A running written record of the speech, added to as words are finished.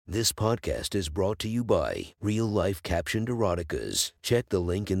This podcast is brought to you by Real Life Captioned Eroticas. Check the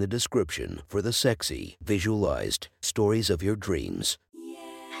link in the description for the sexy, visualized stories of your dreams.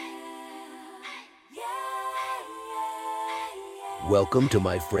 Welcome to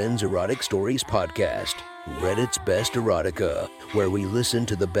my friend's Erotic Stories podcast, Reddit's Best Erotica, where we listen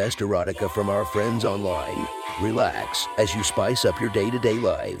to the best erotica from our friends online. Relax as you spice up your day-to-day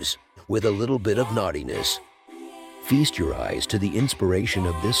lives with a little bit of naughtiness. Feast your eyes to the inspiration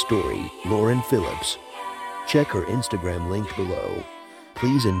of this story, Lauren Phillips. Check her Instagram link below.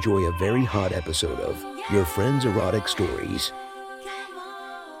 Please enjoy a very hot episode of Your Friend's Erotic Stories.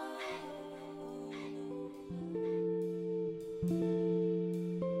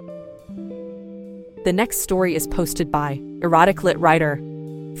 The next story is posted by Erotic Lit Writer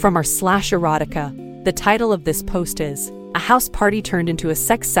from our /erotica. The title of this post is A House Party Turned into a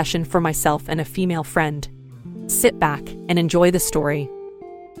Sex Session for Myself and a Female Friend. Sit back and enjoy the story.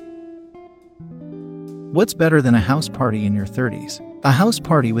 What's better than a house party in your 30s? A house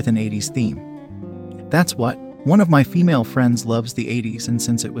party with an 80s theme. That's what. One of my female friends loves the 80s, and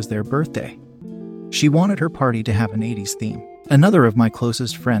since it was their birthday, she wanted her party to have an 80s theme. Another of my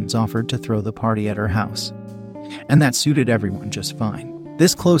closest friends offered to throw the party at her house, and that suited everyone just fine.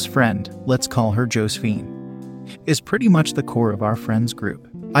 This close friend, let's call her Josephine, is pretty much the core of our friends group.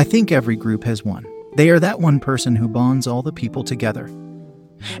 I think every group has one. They are that one person who bonds all the people together.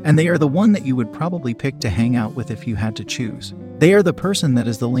 And they are the one that you would probably pick to hang out with if you had to choose. They are the person that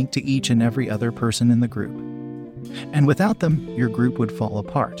is the link to each and every other person in the group. And without them, your group would fall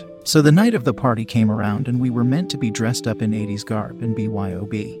apart. So the night of the party came around and we were meant to be dressed up in 80s garb and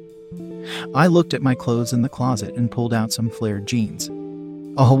BYOB. I looked at my clothes in the closet and pulled out some flared jeans,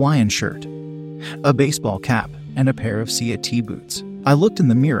 a Hawaiian shirt, a baseball cap, and a pair of CAT boots. I looked in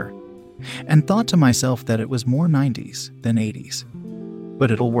the mirror and thought to myself that it was more 90s than 80s. But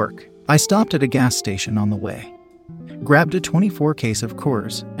it'll work. I stopped at a gas station on the way, grabbed a 24 case of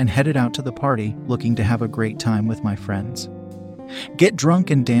Coors, and headed out to the party looking to have a great time with my friends. Get drunk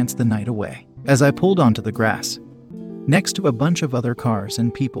and dance the night away. As I pulled onto the grass, next to a bunch of other cars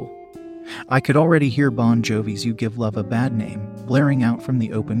and people, I could already hear Bon Jovi's You Give Love a Bad Name blaring out from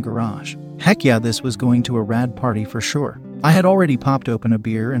the open garage. Heck yeah, this was going to a rad party for sure. I had already popped open a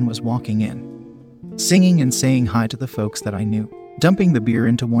beer and was walking in, singing and saying hi to the folks that I knew, dumping the beer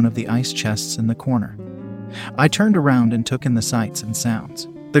into one of the ice chests in the corner. I turned around and took in the sights and sounds.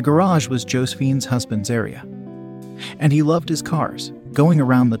 The garage was Josephine's husband's area, and he loved his cars. Going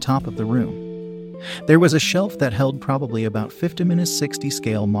around the top of the room, there was a shelf that held probably about 50-60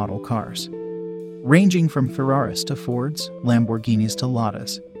 scale model cars, ranging from Ferraris to Fords, Lamborghinis to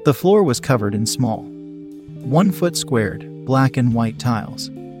Ladas. The floor was covered in small, 1-foot squared, black and white tiles,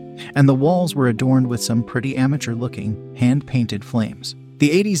 and the walls were adorned with some pretty amateur-looking, hand-painted flames. The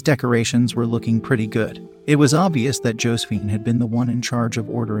 80s decorations were looking pretty good. It was obvious that Josephine had been the one in charge of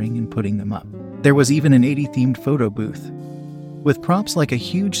ordering and putting them up. There was even an 80s-themed photo booth, with props like a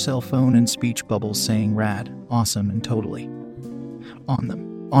huge cell phone and speech bubbles saying rad, awesome, and totally on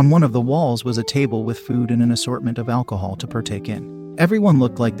them. On one of the walls was a table with food and an assortment of alcohol to partake in. Everyone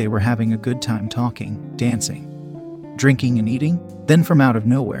looked like they were having a good time talking, dancing, drinking, and eating. Then from out of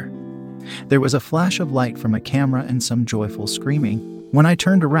nowhere, there was a flash of light from a camera and some joyful screaming. When I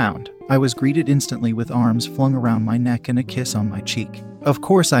turned around, I was greeted instantly with arms flung around my neck and a kiss on my cheek. Of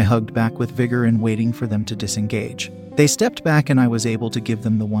course, I hugged back with vigor and waiting for them to disengage. They stepped back and I was able to give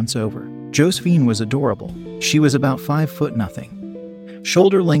them the once-over. Josephine was adorable. She was about 5 foot nothing,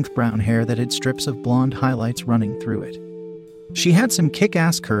 shoulder-length brown hair that had strips of blonde highlights running through it. She had some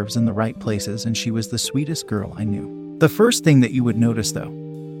kick-ass curves in the right places, and she was the sweetest girl I knew. The first thing that you would notice, though,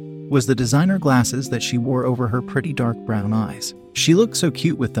 was the designer glasses that she wore over her pretty dark brown eyes. She looked so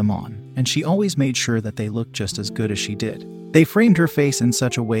cute with them on, and she always made sure that they looked just as good as she did. They framed her face in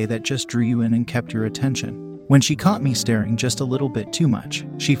such a way that just drew you in and kept your attention. When she caught me staring just a little bit too much,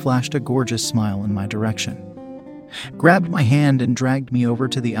 she flashed a gorgeous smile in my direction, grabbed my hand, and dragged me over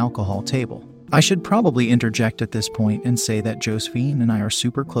to the alcohol table. I should probably interject at this point and say that Josephine and I are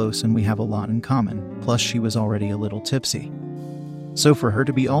super close and we have a lot in common, plus she was already a little tipsy. So for her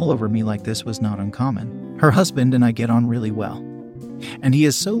to be all over me like this was not uncommon. Her husband and I get on really well, and he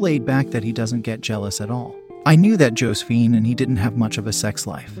is so laid back that he doesn't get jealous at all. I knew that Josephine and he didn't have much of a sex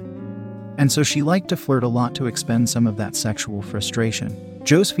life, and so she liked to flirt a lot to expend some of that sexual frustration.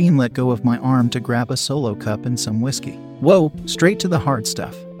 Josephine let go of my arm to grab a solo cup and some whiskey. Whoa, straight to the hard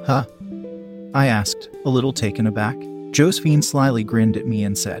stuff, huh? I asked, a little taken aback. Josephine slyly grinned at me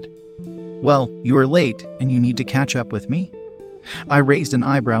and said, "Well, you are late and you need to catch up with me?" I raised an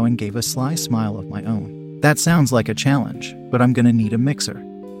eyebrow and gave a sly smile of my own. "That sounds like a challenge, but I'm gonna need a mixer."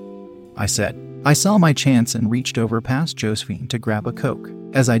 I said. I saw my chance and reached over past Josephine to grab a Coke.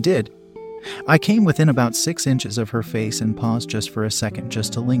 As I did, I came within about 6 inches of her face and paused just for a second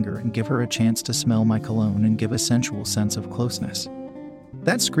just to linger and give her a chance to smell my cologne and give a sensual sense of closeness.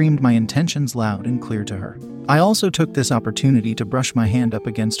 That screamed my intentions loud and clear to her. I also took this opportunity to brush my hand up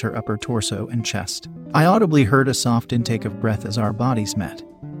against her upper torso and chest. I audibly heard a soft intake of breath as our bodies met.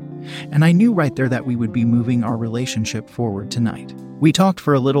 And I knew right there that we would be moving our relationship forward tonight. We talked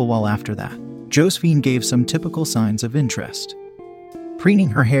for a little while after that. Josephine gave some typical signs of interest. Preening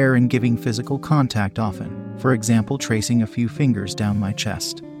her hair and giving physical contact often, for example tracing a few fingers down my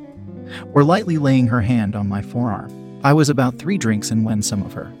chest. Or lightly laying her hand on my forearm. I was about 3 drinks in when some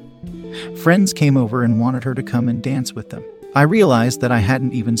of her friends came over and wanted her to come and dance with them. I realized that I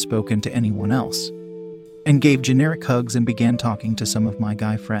hadn't even spoken to anyone else, and gave generic hugs and began talking to some of my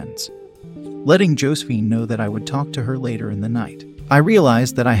guy friends, letting Josephine know that I would talk to her later in the night. I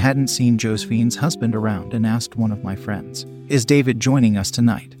realized that I hadn't seen Josephine's husband around and asked one of my friends, "Is David joining us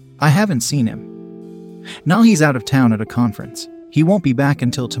tonight?" "I haven't seen him. Now he's out of town at a conference. He won't be back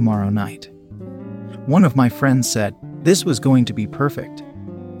until tomorrow night." One of my friends said, "This was going to be perfect."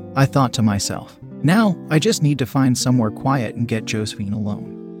 I thought to myself, now I just need to find somewhere quiet and get Josephine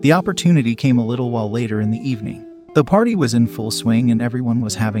alone. The opportunity came a little while later in the evening. The party was in full swing and everyone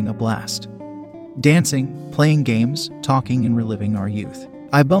was having a blast. Dancing, playing games, talking and reliving our youth.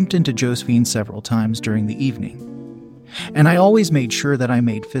 I bumped into Josephine several times during the evening, and I always made sure that I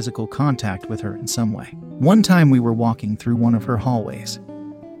made physical contact with her in some way. One time we were walking through one of her hallways,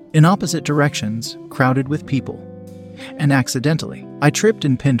 in opposite directions, crowded with people, and accidentally, I tripped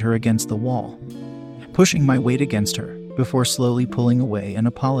and pinned her against the wall, pushing my weight against her, before slowly pulling away and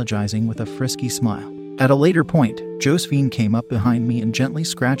apologizing with a frisky smile. At a later point, Josephine came up behind me and gently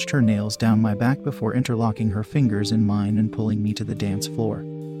scratched her nails down my back before interlocking her fingers in mine and pulling me to the dance floor.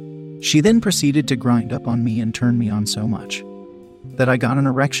 She then proceeded to grind up on me and turn me on so much that I got an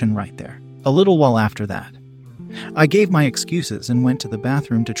erection right there. A little while after that, I gave my excuses and went to the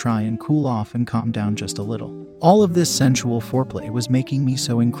bathroom to try and cool off and calm down just a little. All of this sensual foreplay was making me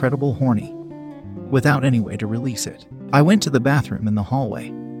so incredible horny, without any way to release it. I went to the bathroom in the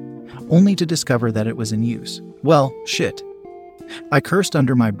hallway, only to discover that it was in use. Well, shit. I cursed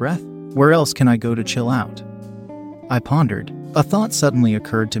under my breath. Where else can I go to chill out? I pondered. A thought suddenly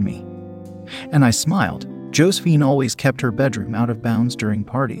occurred to me, and I smiled. Josephine always kept her bedroom out of bounds during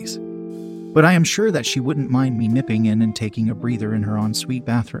parties, but I am sure that she wouldn't mind me nipping in and taking a breather in her ensuite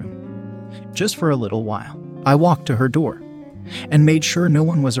bathroom, just for a little while. I walked to her door, and made sure no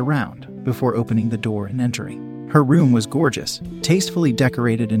one was around before opening the door and entering. Her room was gorgeous, tastefully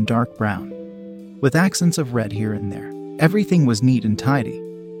decorated in dark brown, with accents of red here and there. Everything was neat and tidy,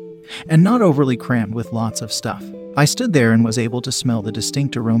 and not overly crammed with lots of stuff. I stood there and was able to smell the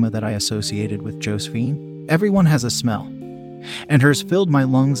distinct aroma that I associated with Josephine. Everyone has a smell, and hers filled my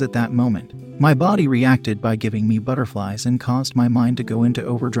lungs at that moment. My body reacted by giving me butterflies and caused my mind to go into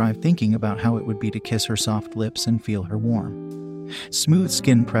overdrive thinking about how it would be to kiss her soft lips and feel her warm, smooth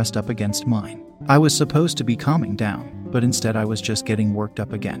skin pressed up against mine. I was supposed to be calming down, but instead I was just getting worked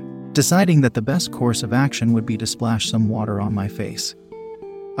up again, deciding that the best course of action would be to splash some water on my face.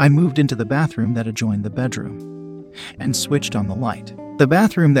 I moved into the bathroom that adjoined the bedroom, and switched on the light. The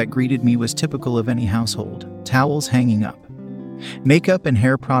bathroom that greeted me was typical of any household, towels hanging up. Makeup and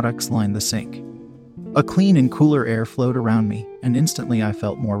hair products lined the sink. A clean and cooler air flowed around me, and instantly I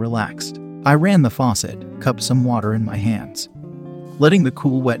felt more relaxed. I ran the faucet, cupped some water in my hands, letting the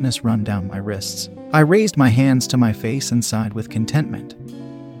cool wetness run down my wrists. I raised my hands to my face and sighed with contentment.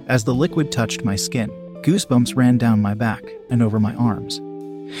 As the liquid touched my skin, goosebumps ran down my back and over my arms.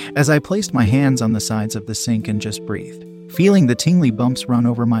 As I placed my hands on the sides of the sink and just breathed, feeling the tingly bumps run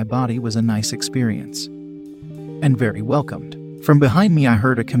over my body was a nice experience, and very welcomed. From behind me I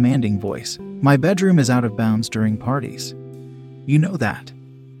heard a commanding voice. "My bedroom is out of bounds during parties. You know that."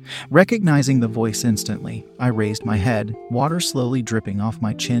 Recognizing the voice instantly, I raised my head, water slowly dripping off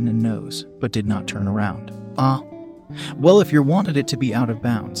my chin and nose, but did not turn around. Well, if you wanted it to be out of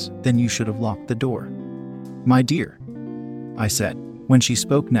bounds, then you should have locked the door, my dear," I said, when she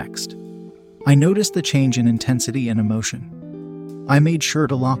spoke next. I noticed the change in intensity and emotion. I made sure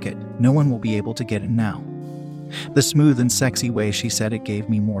to lock it. No one will be able to get in now. The smooth and sexy way she said it gave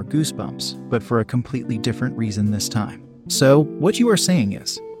me more goosebumps, but for a completely different reason this time. "So, what you are saying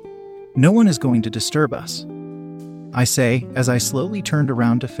is, no one is going to disturb us," I say, as I slowly turned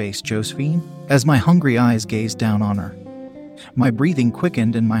around to face Josephine. As my hungry eyes gazed down on her, my breathing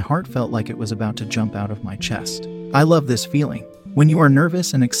quickened and my heart felt like it was about to jump out of my chest. I love this feeling, when you are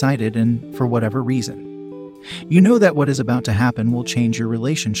nervous and excited and, for whatever reason, You know that what is about to happen will change your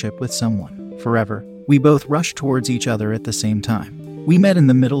relationship with someone forever. We both rushed towards each other at the same time. We met in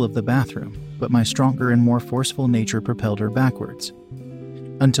the middle of the bathroom, but my stronger and more forceful nature propelled her backwards.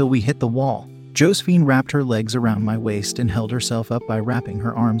 Until we hit the wall, Josephine wrapped her legs around my waist and held herself up by wrapping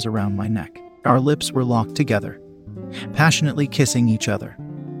her arms around my neck. Our lips were locked together, passionately kissing each other.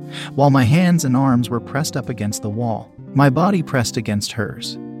 While my hands and arms were pressed up against the wall, my body pressed against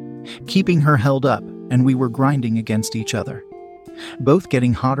hers, keeping her held up, and we were grinding against each other, both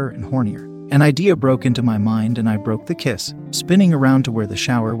getting hotter and hornier. An idea broke into my mind and I broke the kiss, spinning around to where the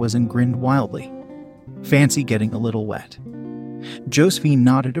shower was and grinned wildly. Fancy getting a little wet? Josephine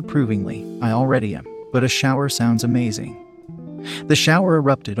nodded approvingly. I already am, but a shower sounds amazing. The shower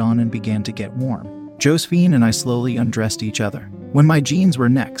erupted on and began to get warm. Josephine and I slowly undressed each other. When my jeans were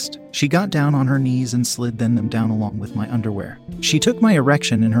next, she got down on her knees and slid them down along with my underwear. She took my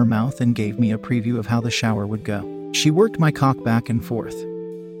erection in her mouth and gave me a preview of how the shower would go. She worked my cock back and forth,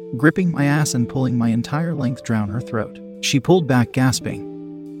 gripping my ass and pulling my entire length down her throat. She pulled back,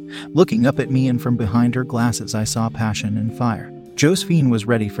 gasping, looking up at me, and from behind her glasses I saw passion and fire. Josephine was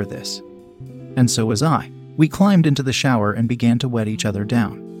ready for this, and so was I. We climbed into the shower and began to wet each other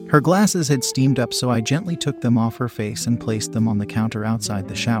down. Her glasses had steamed up, so I gently took them off her face and placed them on the counter outside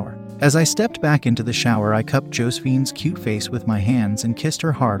the shower. As I stepped back into the shower, I cupped Josephine's cute face with my hands and kissed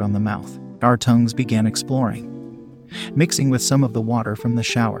her hard on the mouth. Our tongues began exploring, mixing with some of the water from the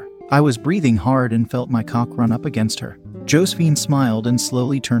shower. I was breathing hard and felt my cock run up against her. Josephine smiled and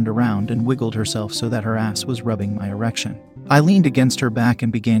slowly turned around and wiggled herself so that her ass was rubbing my erection. I leaned against her back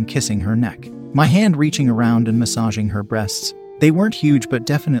and began kissing her neck, my hand reaching around and massaging her breasts. They weren't huge, but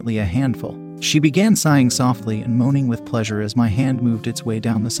definitely a handful. She began sighing softly and moaning with pleasure as my hand moved its way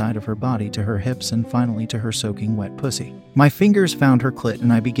down the side of her body to her hips and finally to her soaking wet pussy. My fingers found her clit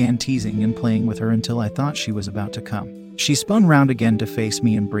and I began teasing and playing with her until I thought she was about to come. She spun round again to face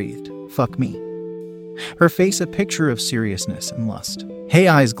me and breathed, "Fuck me." Her face a picture of seriousness and lust. Hey,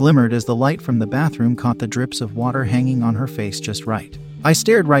 eyes glimmered as the light from the bathroom caught the drips of water hanging on her face just right. I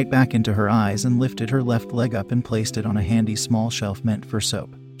stared right back into her eyes and lifted her left leg up and placed it on a handy small shelf meant for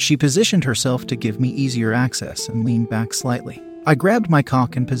soap. She positioned herself to give me easier access and leaned back slightly. I grabbed my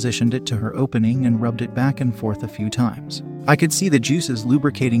cock and positioned it to her opening and rubbed it back and forth a few times. I could see the juices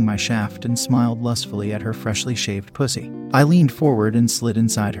lubricating my shaft and smiled lustfully at her freshly shaved pussy. I leaned forward and slid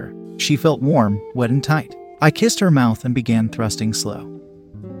inside her. She felt warm, wet and tight. I kissed her mouth and began thrusting slow,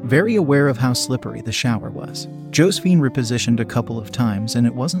 very aware of how slippery the shower was. Josephine repositioned a couple of times and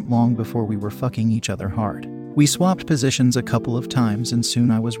it wasn't long before we were fucking each other hard. We swapped positions a couple of times and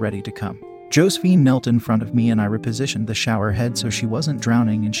soon I was ready to come. Josephine knelt in front of me and I repositioned the shower head so she wasn't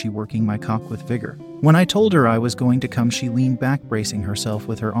drowning and she working my cock with vigor. When I told her I was going to come, she leaned back, bracing herself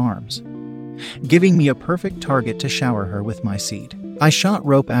with her arms, giving me a perfect target to shower her with my seed. I shot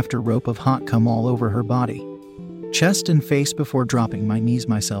rope after rope of hot cum all over her body, chest and face before dropping my knees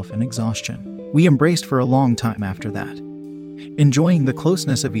myself in exhaustion. We embraced for a long time after that, enjoying the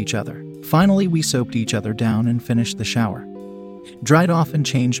closeness of each other. Finally, we soaped each other down and finished the shower, dried off and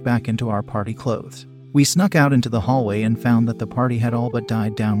changed back into our party clothes. We snuck out into the hallway and found that the party had all but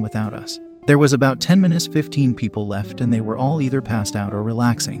died down without us. There was about 10 minutes, 15 people left, and they were all either passed out or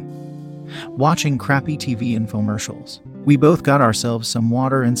relaxing, watching crappy TV infomercials. We both got ourselves some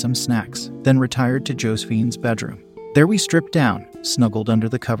water and some snacks, then retired to Josephine's bedroom. There we stripped down, snuggled under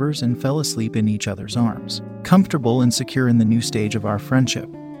the covers, and fell asleep in each other's arms, comfortable and secure in the new stage of our friendship.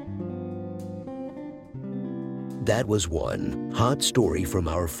 That was one hot story from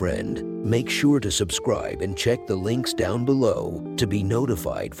our friend. Make sure to subscribe and check the links down below to be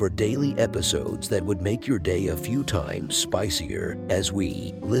notified for daily episodes that would make your day a few times spicier as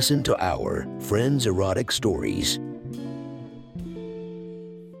we listen to our friends' erotic stories.